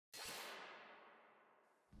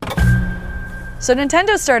So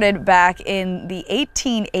Nintendo started back in the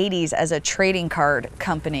 1880s as a trading card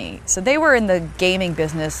company. So they were in the gaming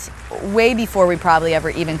business way before we probably ever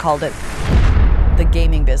even called it the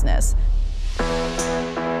gaming business.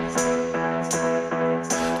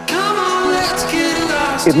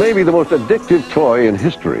 It may be the most addictive toy in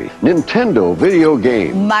history. Nintendo video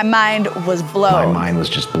game. My mind was blown. My mind was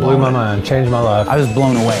just blown. Blew my mind, changed my life. I was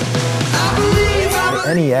blown away.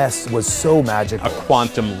 The NES was so magical. A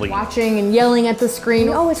quantum leap. Watching and yelling at the screen.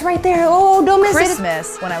 Oh, it's right there. Oh, don't miss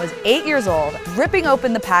Christmas, when I was 8 years old, ripping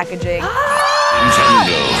open the packaging.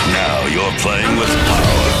 Nintendo, now you're playing with power.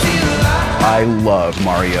 I love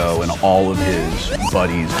Mario and all of his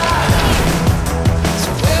buddies.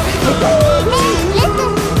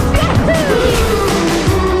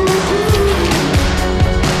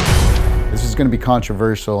 This is going to be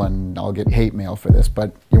controversial and I'll get hate mail for this,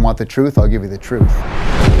 but you want the truth? I'll give you the truth.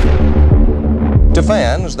 To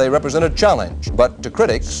fans, they represent a challenge, but to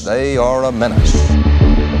critics, they are a menace.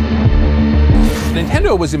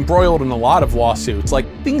 Nintendo was embroiled in a lot of lawsuits, like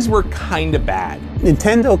things were kind of bad.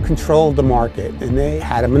 Nintendo controlled the market and they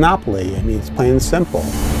had a monopoly. I mean, it's plain and simple.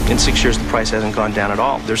 In 6 years, the price hasn't gone down at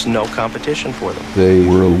all. There's no competition for them. They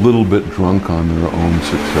were a little bit drunk on their own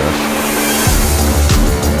success.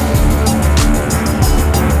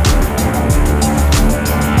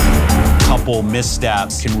 Couple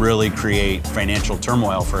missteps can really create financial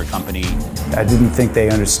turmoil for a company. I didn't think they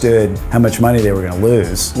understood how much money they were going to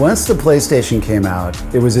lose. Once the PlayStation came out,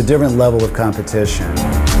 it was a different level of competition.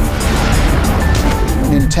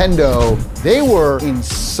 Nintendo, they were in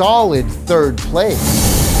solid third place.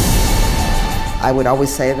 I would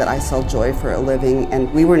always say that I sell joy for a living,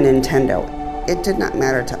 and we were Nintendo. It did not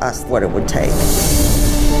matter to us what it would take.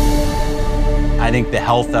 I think the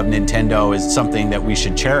health of Nintendo is something that we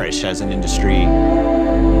should cherish as an industry.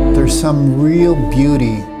 There's some real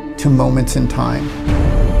beauty to moments in time.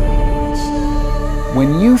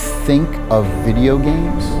 When you think of video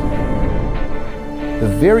games, the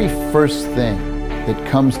very first thing that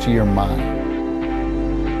comes to your mind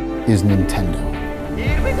is Nintendo.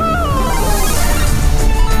 Here we go!